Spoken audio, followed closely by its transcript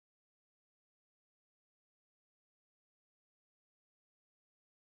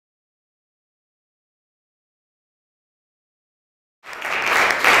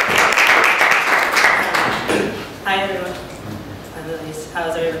Hi everyone, I'm Elise.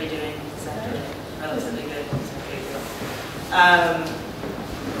 How's everybody doing this afternoon? Relatively good. Okay, cool.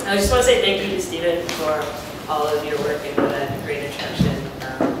 I just want to say thank you to Stephen for all of your work and for that great introduction.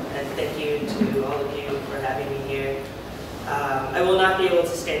 And thank you to all of you for having me here. I will not be able to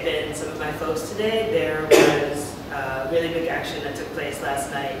Skype in some of my folks today. There was really big action that took place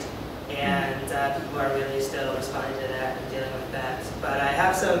last night, and people are really still responding to that and dealing with that. But I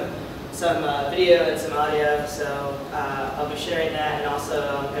have some video and some audio, so I'll be sharing that, and also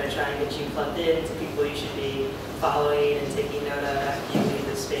I'm going to try and get you plugged in to people you should be following and taking note of after you leave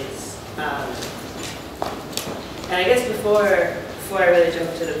this space. And I guess before I really jump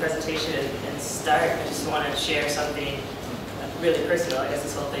into the presentation and start, I just want to share something really personal. I guess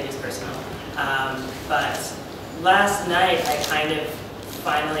this whole thing is personal. But last night I kind of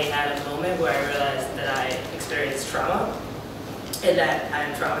finally had a moment where I realized that I experienced trauma and that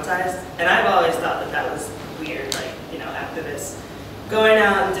I'm traumatized. And I've always thought that that was weird, like, you know, after this going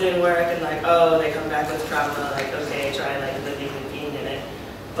out and doing work and like, oh, they come back with trauma, like, okay, try like living and being in it.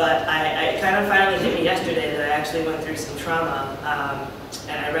 But I kind of finally hit me yesterday that I actually went through some trauma.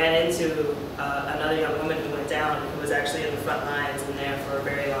 And I ran into another young woman who went down, who was actually in the front lines and there for a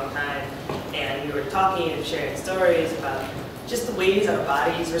very long time. And we were talking and sharing stories about just the ways our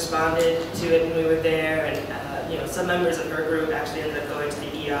bodies responded to it when we were there. And you know, some members of her group actually ended up going to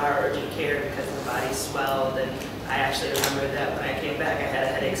the ER, urgent care, because their body swelled. And I actually remember that when I came back, I had a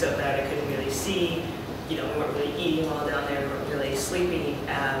headache so bad I couldn't really see. You know, we weren't really eating while down there, we weren't really sleeping.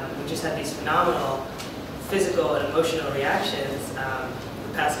 We just had these phenomenal physical and emotional reactions.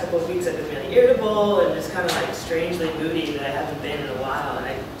 The past couple of weeks I've been really irritable and just kind of like strangely moody that I haven't been in a while, and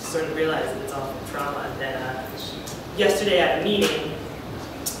I sort of realized that it's all from trauma. And then yesterday at a meeting,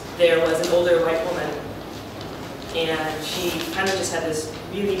 there was an older white woman, and she kind of just had this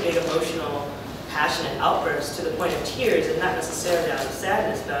really big emotional, passionate outburst to the point of tears, and not necessarily out of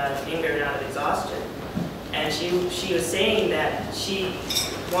sadness, but out of anger and out of exhaustion. And she was saying that she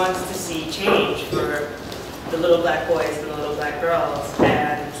wants to see change for the little black boys and the little black girls,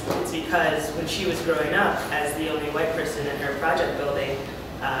 and it's because when she was growing up as the only white person in her project building,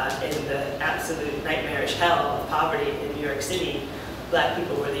 in the absolute nightmarish hell of poverty in New York City, black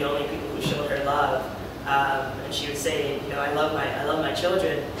people were the only people who showed her love. And she was saying, you know, I love my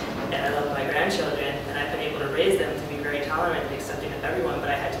children, and I love my grandchildren, and I've been able to raise them to be very tolerant and accepting of everyone, but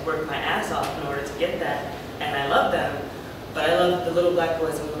I had to work my ass off in order to get that, and I love them, but I love the little black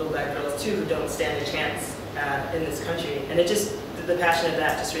boys and the little black girls too, who don't stand a chance in this country. And it just, the passion of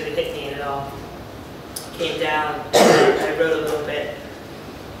that just really hit me, and it all came down. I wrote a little bit,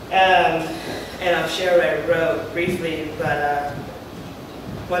 and I'll share what I wrote briefly, but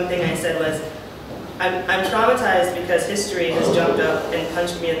one thing I said was, I'm traumatized because history has jumped up and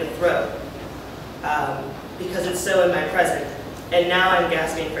punched me in the throat, because it's so in my present, and now I'm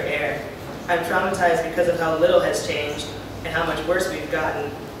gasping for air. I'm traumatized because of how little has changed and how much worse we've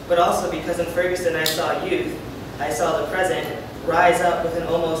gotten, but also because in Ferguson I saw youth, I saw the present, rise up with an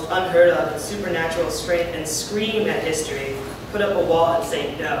almost unheard of and supernatural strength and scream at history, put up a wall and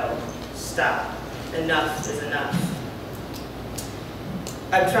say, no, stop, enough is enough.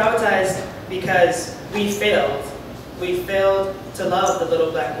 I'm traumatized because we failed. We failed to love the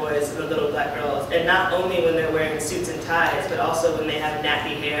little black boys and the little black girls, and not only when they're wearing suits and ties, but also when they have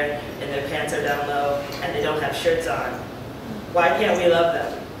nappy hair and their pants are down low and they don't have shirts on. Why can't we love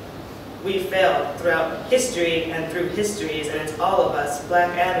them? We failed throughout history and through histories, and it's all of us,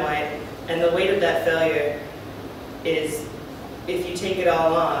 black and white, and the weight of that failure is, if you take it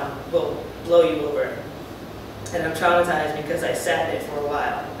all on, will blow you over. And I'm traumatized because I sat in it for a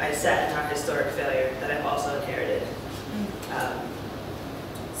while. I sat in our historic failure that I've also inherited.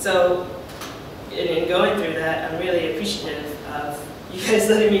 So in going through that, I'm really appreciative of you guys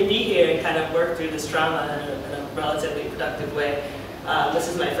letting me be here and kind of work through this trauma in a relatively productive way. This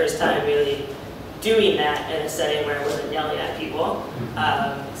is my first time really doing that in a setting where I wasn't yelling at people.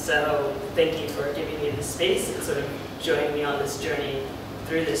 So thank you for giving me this space and sort of joining me on this journey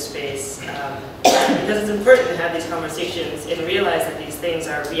through this space, because it's important to have these conversations and realize that these things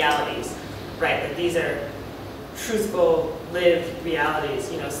are realities, right? That these are truthful, lived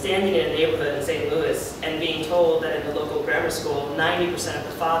realities. You know, standing in a neighborhood in St. Louis and being told that in the local grammar school 90% of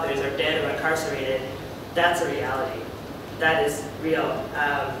the fathers are dead or incarcerated, that's a reality. That is real.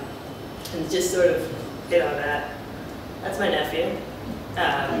 And just sort of hit on that. That's my nephew.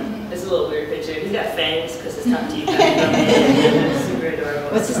 It's a little weird picture. He's got fangs because his top teeth are super adorable.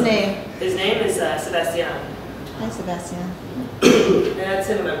 What's his name? His name is Sebastian. Hi, Sebastian. That's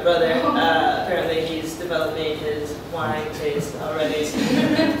him, my brother. Apparently he's developing his wine taste already.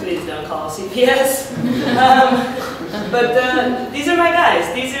 Please don't call CPS. But these are my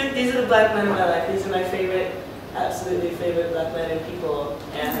guys. These are the black men in my life. These are my favorite, absolutely favorite black men and people.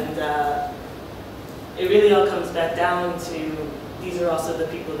 And it really all comes back down to these are also the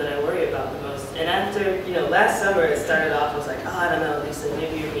people that I worry about the most. And after, last summer it started off, I was like, oh, I don't know, Lisa,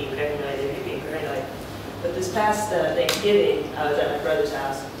 maybe you're being paranoid, maybe you're being paranoid. But this past Thanksgiving, I was at my brother's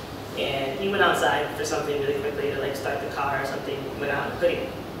house, and he went outside for something really quickly to start the car or something, went out and hoodie.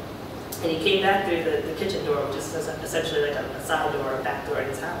 And he came back through the kitchen door, which is essentially like a side door or back door in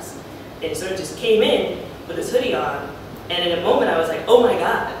his house. And he sort of just came in with his hoodie on, and in a moment I was like, oh my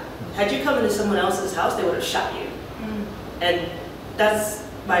God, had you come into someone else's house, they would have shot you. And that's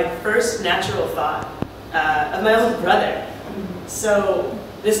my first natural thought of my own brother. So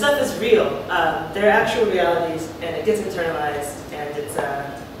this stuff is real. They're actual realities, and it gets internalized, and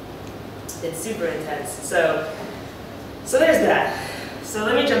it's super intense. So there's that. So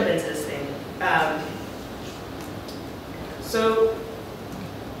let me jump into this thing. So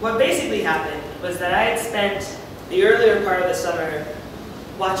what basically happened was that I had spent the earlier part of the summer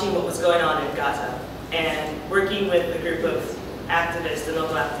watching what was going on in Gaza and working with a group of activists and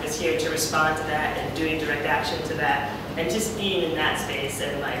local activists here to respond to that and doing direct action to that, and just being in that space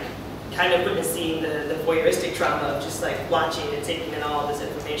and kind of witnessing the voyeuristic trauma of just watching and taking in all this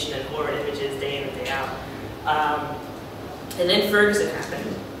information and horror images day in and day out. And then Ferguson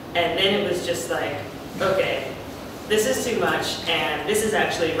happened, and then it was just okay, this is too much, and this is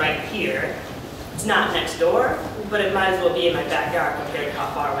actually right here. It's not next door, but it might as well be in my backyard compared to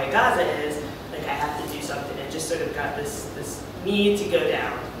how far away Gaza is. I have to do something. It just sort of got this need to go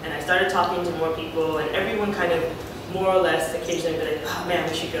down. And I started talking to more people, and everyone kind of more or less occasionally be like, oh man,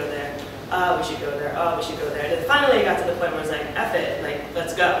 we should go there. Oh, we should go there. Oh, we should go there. And then finally I got to the point where I was like, F it,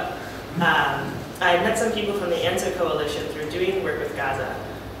 let's go. I met some people from the Answer Coalition through doing work with Gaza,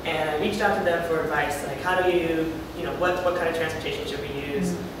 and I reached out to them for advice, how do you, what kind of transportation should we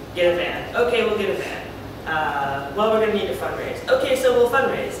use? Get a van. Okay, we'll get a van. Well, we're going to need to fundraise. Okay, so we'll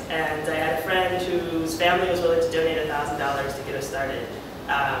fundraise. And I had a friend whose family was willing to donate $1,000 to get us started.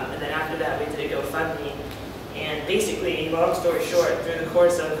 And then after that, we did a GoFundMe. And basically, long story short, through the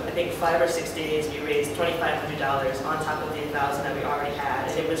course of, I think, 5 or 6 days, we raised $2,500 on top of the $1,000 that we already had.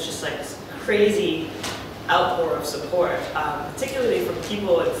 And it was just this crazy outpour of support, particularly from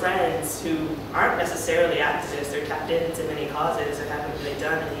people and friends who aren't necessarily activists or tapped into many causes or haven't really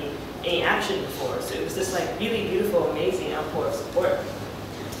done any action before. So it was this really beautiful, amazing outpour of support.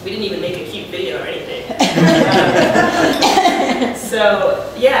 We didn't even make a cute video or anything.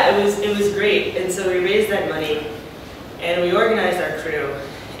 So yeah, it was great. And so we raised that money, and we organized our crew.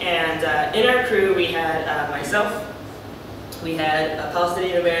 And in our crew, we had myself, we had a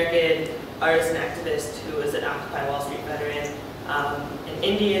Palestinian American artist and activist who was an Occupy Wall Street veteran, an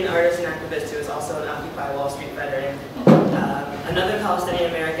Indian artist and activist who was also an Occupy Wall Street veteran, another Palestinian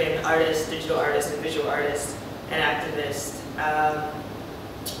American artist, digital artist, and visual artist and activist,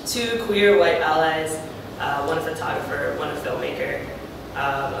 2 queer white allies, one a photographer, one a filmmaker,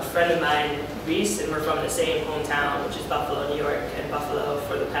 a friend of mine, Reese, and we're from the same hometown, which is Buffalo, New York, and Buffalo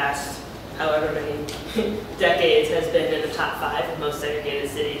for the past however many decades has been in the top 5 of most segregated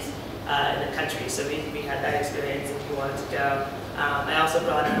cities in the country. So we had that experience and we wanted to go. I also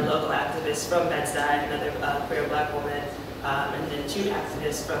brought in a local activist from Bed-Stuy, another queer black woman, and then 2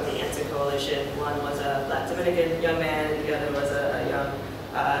 activists from the Answer Coalition. One was a black Dominican young man, and the other was a young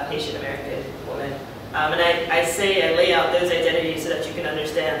Haitian American woman. And I lay out those identities so that you can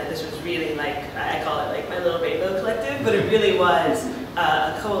understand that this was really I call it my little rainbow collective, but it really was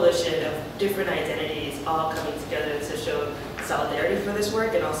a coalition of different identities all coming together to show solidarity for this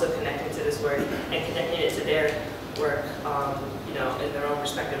work, and also connecting to this work and connecting it to their work, in their own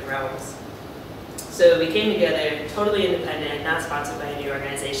respective realms. So we came together, totally independent, not sponsored by any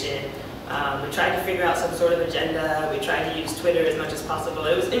organization. We tried to figure out some sort of agenda. We tried to use Twitter as much as possible.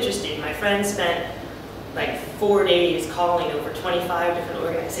 It was interesting. My friend spent 4 days calling over 25 different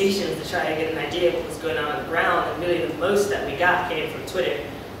organizations to try to get an idea of what was going on the ground, and really the most that we got came from Twitter,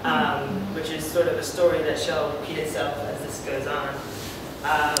 which is sort of a story that shall repeat itself as this goes on.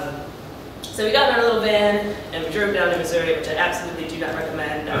 So we got in our little van and we drove down to Missouri, which I absolutely do not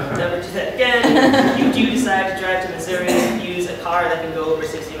recommend. I would never do that again. If you do decide to drive to Missouri, use a car that can go over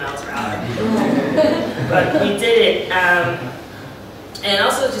 60 miles per hour. But we did it. And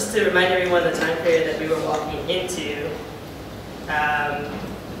also just to remind everyone the time period that we were walking into.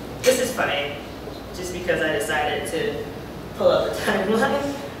 This is funny, just because I decided to pull up the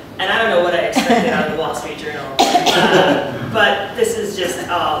timeline. And I don't know what I expected out of the Wall Street Journal. But this is just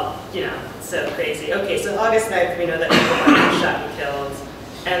all, you know, so crazy. Okay, so August 9th, we know that people were shot and killed.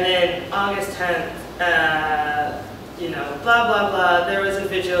 And then August 10th, you know, blah, blah, blah. There was a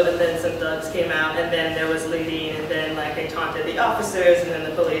vigil, and then some thugs came out, and then there was looting, and then, like, they taunted the officers, and then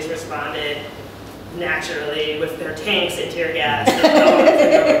the police responded naturally with their tanks and tear gas and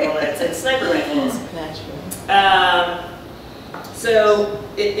rubber bullets and sniper rifles. So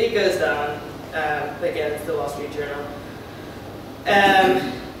it goes down. Again, it's the Wall Street Journal.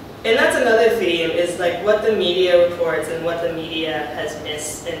 And that's another theme, is like what the media reports and what the media has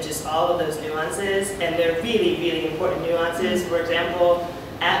missed, and just all of those nuances. And they're really, really important nuances. For example,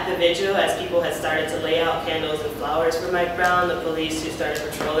 at the vigil, as people had started to lay out candles and flowers for Mike Brown, the police who started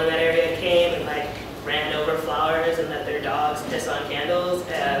patrolling that area came and like ran over flowers and let their dogs piss on candles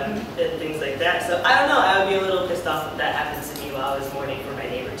and things like that. So I don't know, I would be a little pissed off if that happens to me while I was mourning for my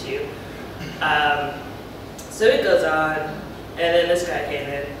neighbor too. So it goes on, and then this guy came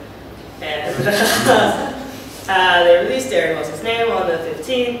in, and they released Darren Wilson's name on the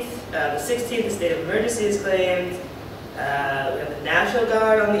 15th. The 16th, the state of emergency is claimed. We have the National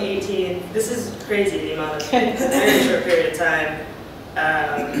Guard on the 18th. This is crazy, the amount of in a very short period of time.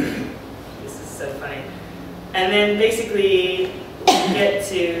 This is so funny. And then basically we get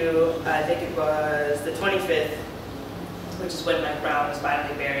to, I think it was the 25th, which is when Mike Brown was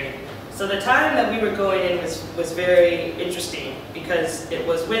finally buried. So the time that we were going in was very interesting, because it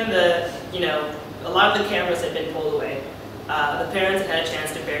was when the, you know, a lot of the cameras had been pulled away. The parents had a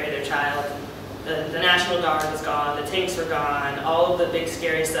chance to bury their child. The National Guard was gone, the tanks were gone, all of the big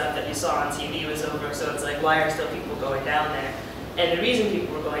scary stuff that you saw on TV was over, so it's like, why are still people going down there? And the reason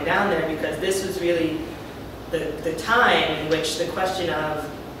people were going down there, because this was really the time in which the question of,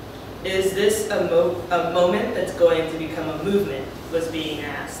 is this a moment that's going to become a movement, was being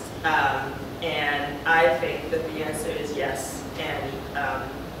asked. And I think that the answer is yes, and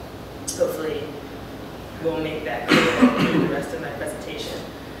hopefully we'll make that clear through the rest of my presentation.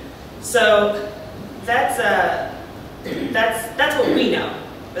 So that's what we know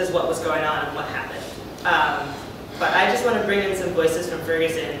is what was going on and what happened. But I just want to bring in some voices from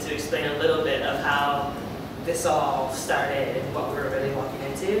Ferguson to explain a little bit of how this all started and what we're really walking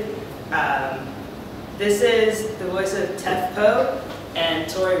into. This is the voice of Tef Poe and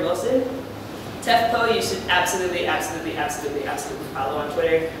Tori Wilson. Tef Poe, you should absolutely follow on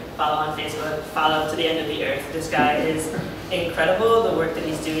Twitter, follow on Facebook, follow to the end of the earth. This guy is incredible. The work that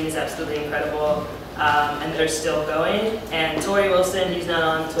he's doing is absolutely incredible, and they're still going. And Tori Wilson, he's not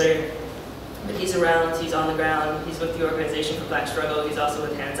on Twitter, but he's around, he's on the ground, he's with the Organization for Black Struggle, he's also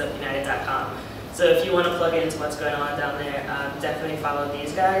with handsupunited.com. So if you want to plug into what's going on down there, definitely follow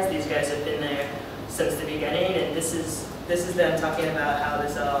these guys. These guys have been there since the beginning, and this is them talking about how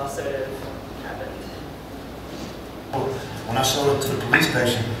this all sort of happened. When I showed up to the police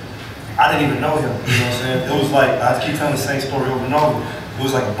station, I didn't even know him, you know what I'm saying? It was like, I keep telling the same story over and over. It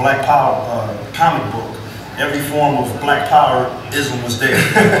was like a Black Power comic book. Every form of Black Power-ism was there.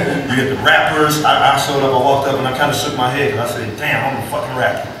 You get the rappers, I showed up, I walked up and I kind of shook my head, and I said, damn, I'm a fucking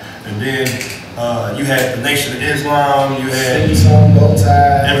rapper. And then you had the Nation of Islam, you had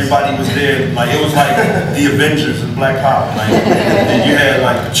everybody was there. Like, it was like the Avengers of Black Power. Like, and you had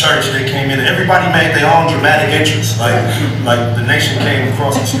like the church that came in. Everybody made their own dramatic entrance. Like the Nation came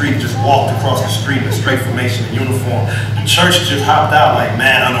across the street, just walked across the street in straight formation in uniform. The church just hopped out like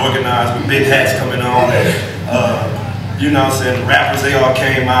mad unorganized with big hats coming on. You know what I'm saying? The rappers, they all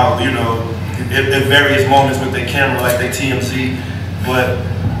came out, you know, at various moments with their camera, like they TMZ. But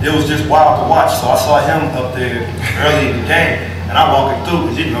it was just wild to watch. So I saw him up there early in the game, and I walking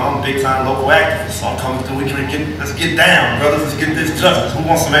through, because you know I'm a big time local activist. So I'm coming through, let's get down, brothers, let's get this justice. Who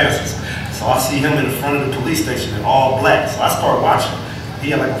wants some answers? So I see him in the front of the police station in all black. So I start watching.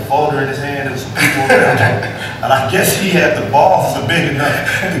 He had like a folder in his hand and some people around him. And I guess he had the balls big enough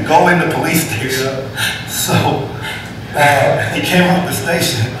to go in the police station. So he came up the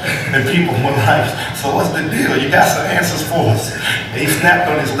station and people were like, so what's the deal? You got some answers for us? And he snapped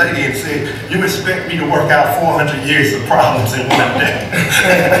on his lady and said, you expect me to work out 400 years of problems in one day?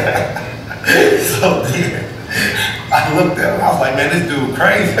 So then I looked at him, I was like, man, this dude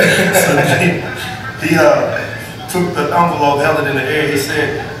crazy. So then he took the envelope, held it in the air, he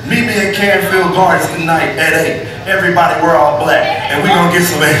said, meet me in Canfield Gardens tonight at 8. Everybody, we're all black, and we're gonna get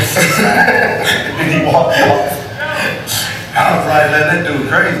some answers. And then he walked off. I was like, man, that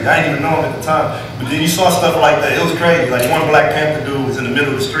dude crazy. I didn't even know him at the time. But then you saw stuff like that. It was crazy. Like one Black Panther dude was in the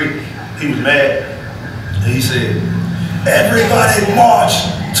middle of the street. He was mad. And he said, everybody march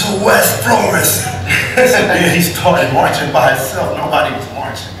to West Florissant. So then he started marching by himself. Nobody was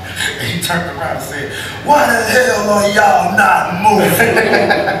marching. turned around and said, "Why the hell are y'all not moving?"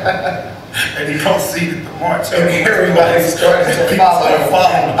 And he proceeded to march. And everybody started to follow.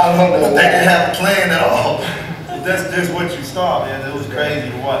 But they didn't have a plan at all. But that's what you saw, man. It was crazy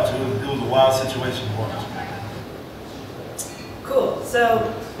to watch. It was a wild situation to watch. Cool.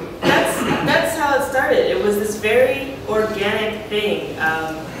 So that's how it started. It was this very organic thing.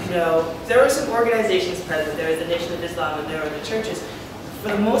 You know, there were some organizations present. There was the Nation of Islam, and there were the churches. For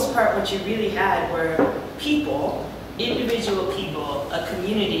the most part, what you really had were people, individual people, a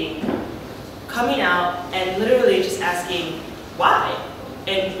community coming out and literally just asking why,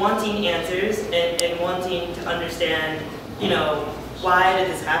 and wanting answers, and wanting to understand, you know, why did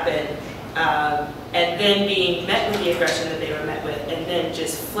this happen, and then being met with the aggression that they were met with, and then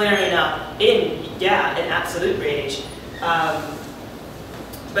just flaring up in, an absolute rage.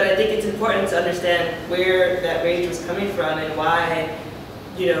 But I think it's important to understand where that rage was coming from and why,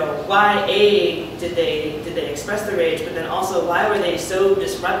 you know, why did they express the rage, but then also why were they so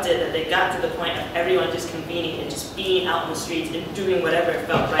disrupted that they got to the point of everyone just convening and just being out in the streets and doing whatever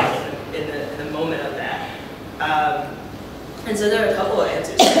felt right in the moment of that. And so there are a couple of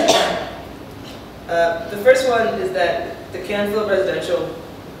answers to that. The first one is that the Canfield residential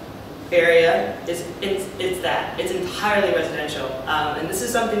area it's entirely residential, and this is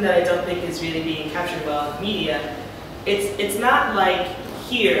something that I don't think is really being captured well in media. It's not like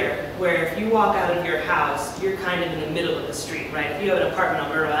here, where if you walk out of your house, you're kind of in the middle of the street, right? If you have an apartment on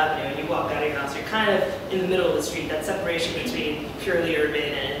Myrtle Avenue and you walk out of your house, you're kind of in the middle of the street. That separation between purely urban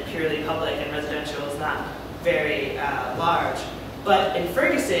and purely public and residential is not very large. But in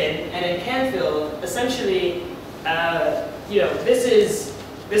Ferguson and in Canfield, essentially, you know, this is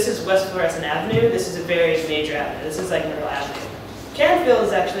West Florissant Avenue. This is a very major avenue. This is like Myrtle Avenue. Canfield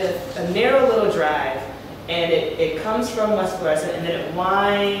is actually a narrow little drive, and it comes from West Florissant, and then it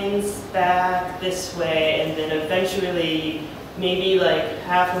winds back this way, and then eventually, maybe like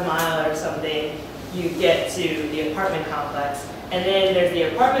half a mile or something, you get to the apartment complex. And then there's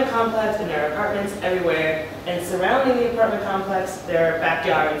the apartment complex, and there are apartments everywhere, and surrounding the apartment complex, there are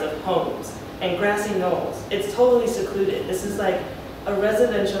backyards of homes and grassy knolls. It's totally secluded. This is like a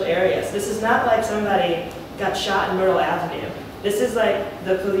residential area. So this is not like somebody got shot in Myrtle Avenue. This is like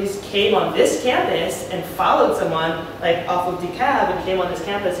the police came on this campus and followed someone like off of DeKalb and came on this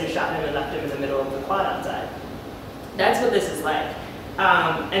campus and shot him and left him in the middle of the quad outside. That's what this is like.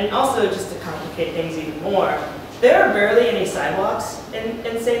 And also, just to complicate things even more, there are barely any sidewalks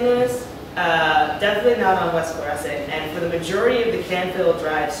in St. Louis. Definitely not on West Florissant. And for the majority of the Canfield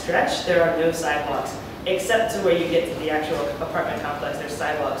Drive stretch, there are no sidewalks, except to where you get to the actual apartment complex. There's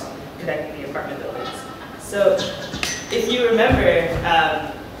sidewalks connecting the apartment buildings. So, if you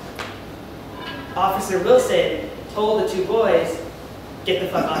remember, Officer Wilson told the two boys, "Get the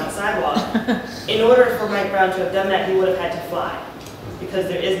fuck on the sidewalk." In order for Mike Brown to have done that, he would have had to fly, because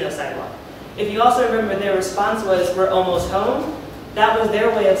there is no sidewalk. If you also remember, their response was, "We're almost home." That was their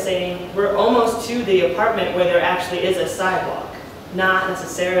way of saying, we're almost to the apartment where there actually is a sidewalk, not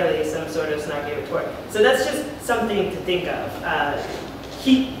necessarily some sort of snarky retort. So that's just something to think of.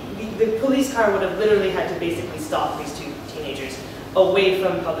 The police car would have literally had to basically stalk these two teenagers away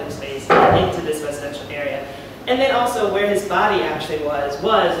from public space into this residential area. And then also where his body actually was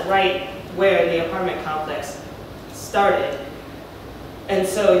right where the apartment complex started. And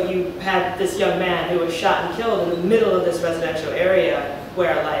so you had this young man who was shot and killed in the middle of this residential area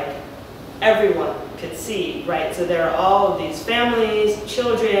where like everyone could see, right? So there are all of these families,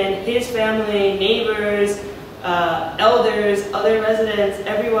 children, his family, neighbors, elders, other residents,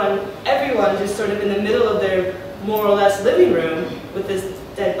 everyone just sort of in the middle of their more or less living room with this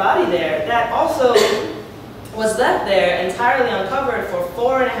dead body there that also was left there entirely uncovered for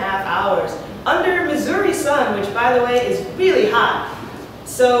 4.5 hours under Missouri sun, which by the way is really hot.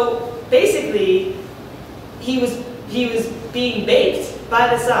 So basically, he was being baked by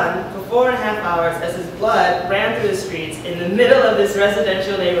the sun for 4.5 hours as his blood ran through the streets in the middle of this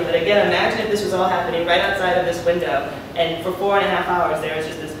residential neighborhood. Again, imagine if this was all happening right outside of this window, and for 4.5 hours there was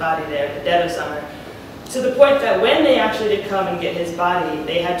just this body there at the dead of summer. To the point that when they actually did come and get his body,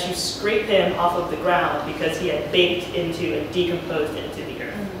 they had to scrape him off of the ground because he had baked into and decomposed into the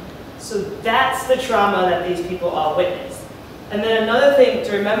earth. So that's the trauma that these people all witnessed. And then another thing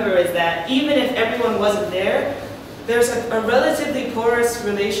to remember is that even if everyone wasn't there, there's a relatively porous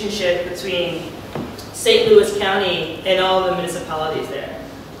relationship between St. Louis County and all the municipalities there.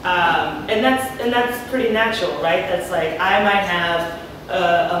 And that's pretty natural, right? That's like, I might have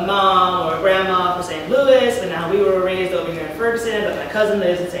a mom or a grandma from St. Louis, but now we were raised over here in Ferguson, but my cousin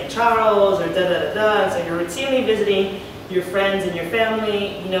lives in St. Charles, or da-da-da-da, and so you're routinely visiting your friends and your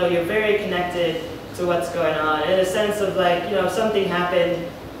family, you know, you're very connected to what's going on. In a sense of like, you know, if something happened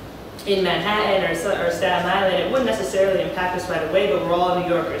in Manhattan or Staten Island, it wouldn't necessarily impact us right away, but we're all New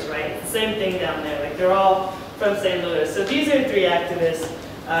Yorkers, right? It's the same thing down there. Like, they're all from St. Louis. So these are three activists.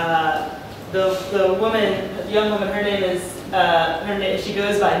 The young woman, her name is, she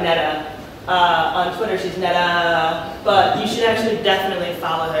goes by Netta. On Twitter, she's Netta, but you should actually definitely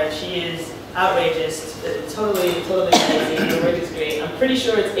follow her. She is outrageous, totally amazing. Her work is great. I'm pretty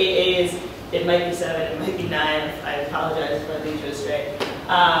sure it's 8 A's. It might be 7, it might be 9. I apologize if I lead you astray.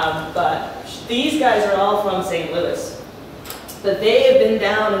 But these guys are all from St. Louis. But they have been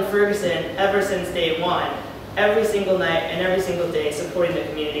down in Ferguson ever since day one, every single night and every single day supporting the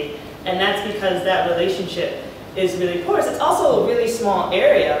community. And that's because that relationship is really porous. It's also a really small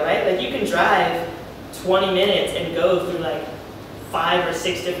area, right? Like, you can drive 20 minutes and go through like 5 or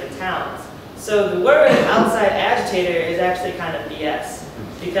 6 different towns. So the word outside agitator is actually kind of BS.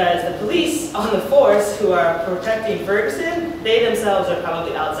 Because the police on the force who are protecting Ferguson, they themselves are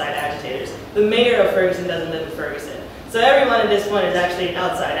probably outside agitators. The mayor of Ferguson doesn't live in Ferguson. So everyone at this point is actually an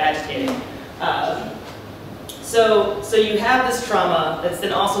outside agitator. So you have this trauma that's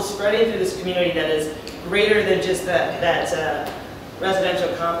then also spreading through this community that is greater than just that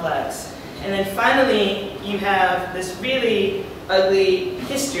residential complex. And then finally, you have this really ugly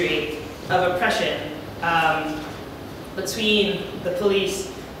history of oppression between the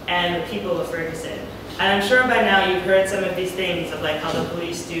police and the people of Ferguson. And I'm sure by now you've heard some of these things of like how the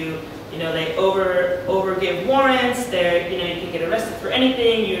police do, you know, they overgive warrants, they're, you know, you can get arrested for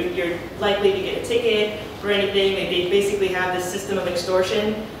anything, you're likely to get a ticket for anything. They basically have this system of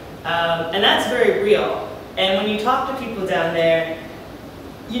extortion, and that's very real. And when you talk to people down there,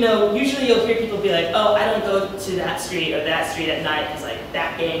 you know, usually you'll hear people be like, oh, I don't go to that street at night because like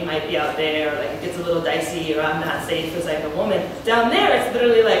that gang might be out there, or like it gets a little dicey, or I'm not safe because I'm a woman. Down there, it's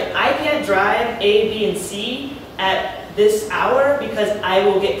literally like, I can't drive A, B, and C at this hour because I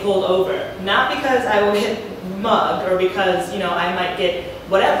will get pulled over. Not because I will get mugged or because, you know, I might get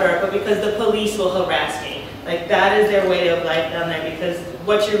whatever, but because the police will harass me. Like, that is their way of life down there, because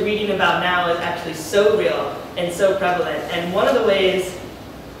what you're reading about now is actually so real and so prevalent. And one of the ways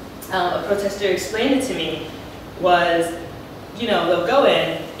a protester explained it to me was, you know, they'll go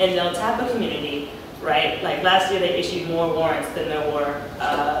in and they'll tap a community, right? Like last year they issued more warrants than there were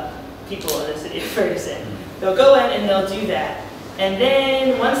people in the city of Ferguson. They'll go in and they'll do that. And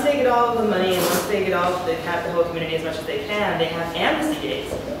then once they get all of the money and once they get they tap the whole community as much as they can, they have amnesty days.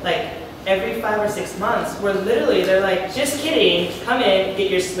 Like every 5 or 6 months, where literally they're like, just kidding, come in,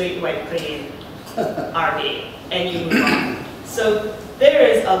 get your slate white clean RV, and you move on. So there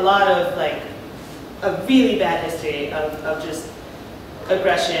is a lot of like a really bad history of just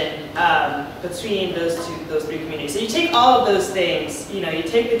aggression between those three communities. So you take all of those things, you know, you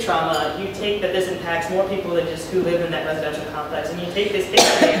take the trauma, you take that this impacts more people than just who live in that residential complex, and you take this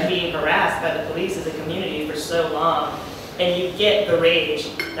history of being harassed by the police as a community for so long, and you get the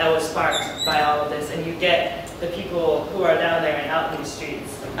rage that was sparked by all of this, and you get the people who are down there and out in these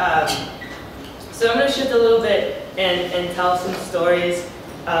streets. So I'm going to shift a little bit and tell some stories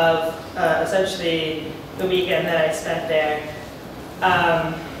of essentially the weekend that I spent there.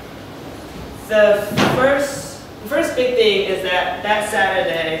 The first big thing is that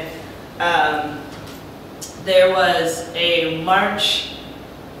Saturday there was a march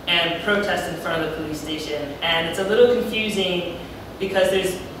and protest in front of the police station, and it's a little confusing because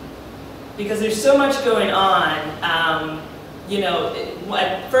there's so much going on. You know,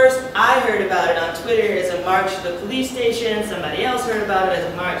 at first I heard about it on Twitter as a march to the police station, somebody else heard about it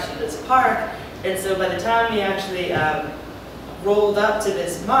as a march to this park, and so by the time we actually rolled up to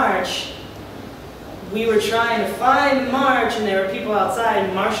this march, we were trying to find the march, and there were people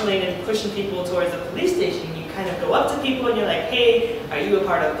outside marshaling and pushing people towards the police station. You kind of go up to people and you're like, hey, are you a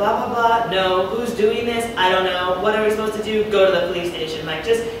part of blah, blah, blah? No. Who's doing this? I don't know. What are we supposed to do? Go to the police station. Like,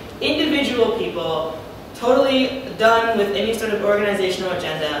 just individual people, totally done with any sort of organizational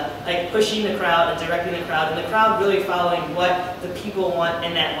agenda, like pushing the crowd and directing the crowd, and the crowd really following what the people want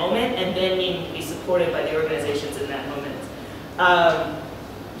in that moment, and then needing to be supported by the organizations in that moment.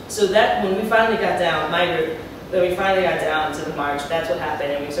 So that when we finally got down, my group, when we finally got down to the march, that's what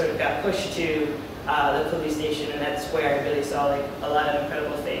happened, and we sort of got pushed to the police station, and that's where I really saw like a lot of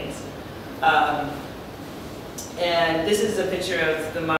incredible things. And this is a picture of the march.